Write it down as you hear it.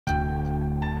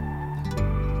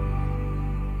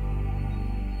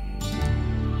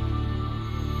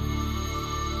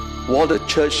While the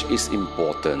church is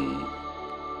important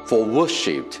for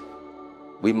worship,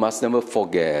 we must never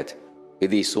forget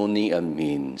it is only a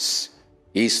means.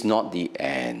 It is not the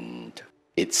end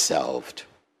itself.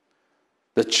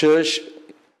 The church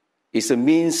is a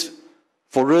means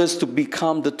for us to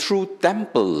become the true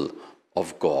temple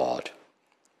of God.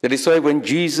 That is why when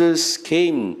Jesus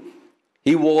came,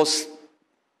 he was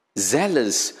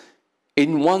zealous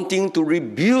in wanting to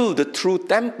rebuild the true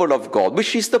temple of God,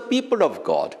 which is the people of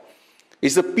God.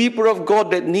 It's the people of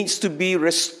God that needs to be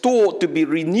restored, to be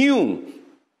renewed.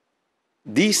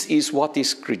 This is what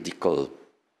is critical,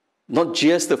 not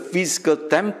just the physical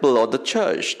temple or the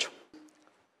church.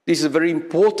 This is a very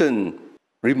important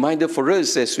reminder for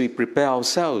us as we prepare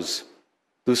ourselves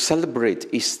to celebrate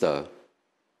Easter,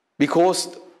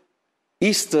 because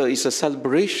Easter is a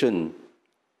celebration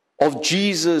of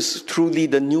Jesus, truly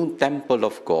the new temple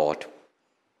of God.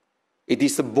 It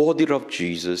is the body of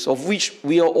Jesus, of which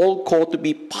we are all called to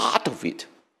be part of it.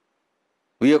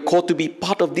 We are called to be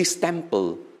part of this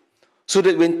temple, so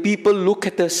that when people look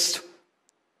at us,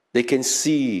 they can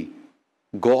see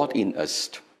God in us.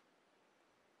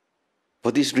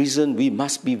 For this reason, we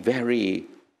must be very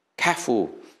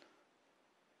careful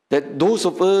that those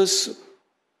of us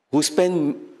who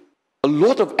spend a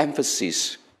lot of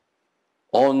emphasis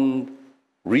on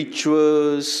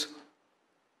rituals,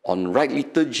 on right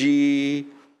liturgy,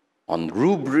 on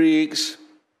rubrics,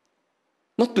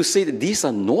 not to say that these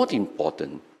are not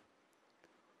important.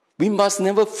 We must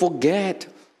never forget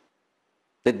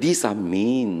that these are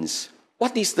means.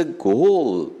 What is the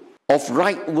goal of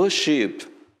right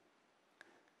worship?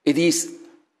 It is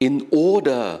in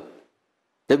order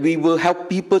that we will help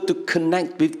people to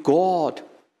connect with God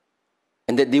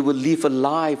and that they will live a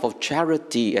life of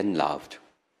charity and love.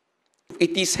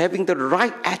 It is having the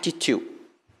right attitude,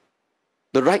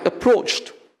 the right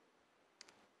approach,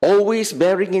 always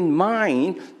bearing in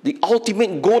mind the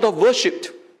ultimate goal of worship,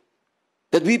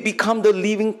 that we become the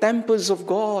living temples of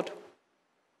God.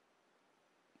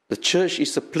 The church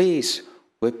is a place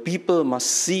where people must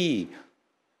see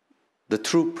the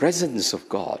true presence of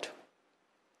God.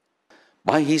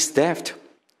 By his death,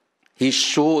 he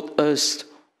showed us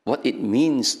what it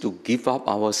means to give up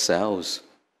ourselves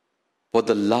for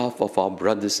the love of our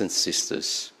brothers and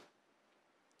sisters.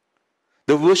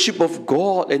 The worship of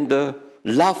God and the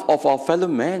love of our fellow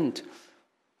men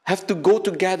have to go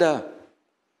together.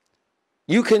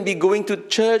 You can be going to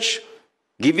church,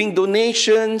 giving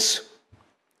donations,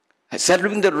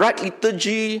 celebrating the right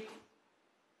liturgy,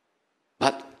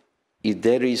 but if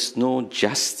there is no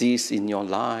justice in your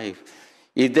life,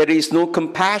 if there is no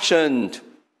compassion,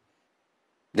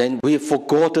 then we have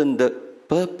forgotten the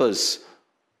purpose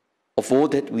of all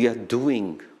that we are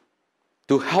doing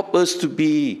to help us to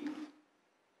be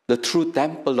the true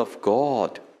temple of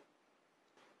God.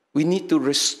 We need to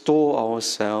restore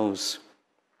ourselves.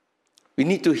 We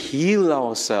need to heal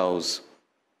ourselves.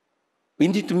 We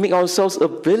need to make ourselves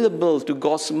available to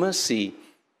God's mercy.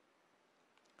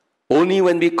 Only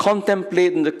when we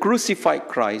contemplate the crucified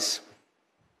Christ,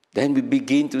 then we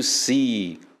begin to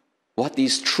see what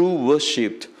is true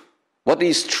worship, what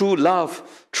is true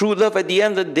love. True love at the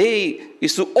end of the day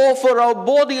is to offer our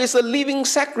body as a living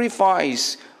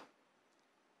sacrifice.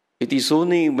 It is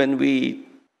only when we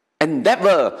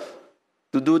endeavor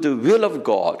to do the will of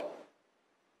God,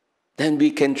 then we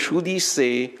can truly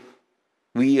say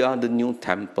we are the new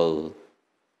temple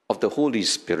of the Holy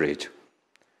Spirit.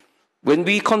 When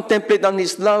we contemplate on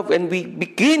his love and we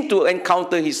begin to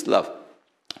encounter his love,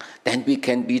 then we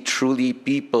can be truly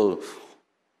people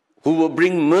who will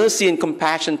bring mercy and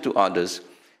compassion to others.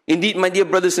 Indeed, my dear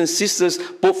brothers and sisters,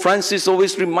 Pope Francis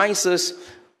always reminds us,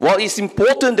 while it's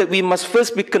important that we must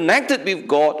first be connected with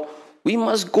God, we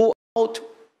must go out,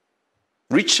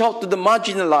 reach out to the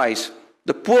marginalized,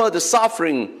 the poor, the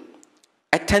suffering,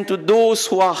 attend to those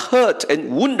who are hurt and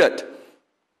wounded,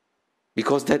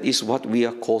 because that is what we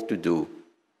are called to do.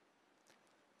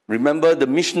 Remember the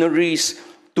missionaries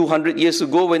 200 years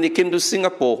ago when they came to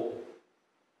Singapore.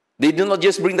 They did not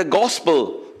just bring the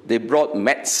gospel, they brought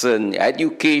medicine,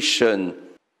 education.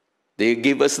 They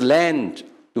gave us land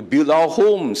to build our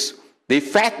homes. They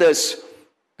fed us.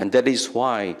 And that is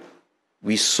why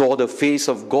we saw the face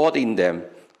of God in them.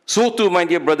 So too, my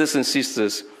dear brothers and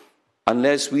sisters,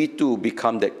 unless we too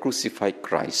become that crucified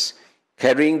Christ,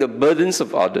 carrying the burdens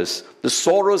of others, the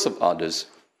sorrows of others,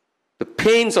 the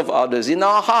pains of others in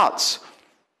our hearts,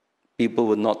 people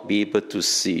will not be able to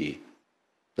see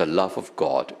the love of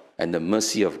God and the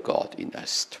mercy of God in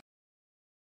us.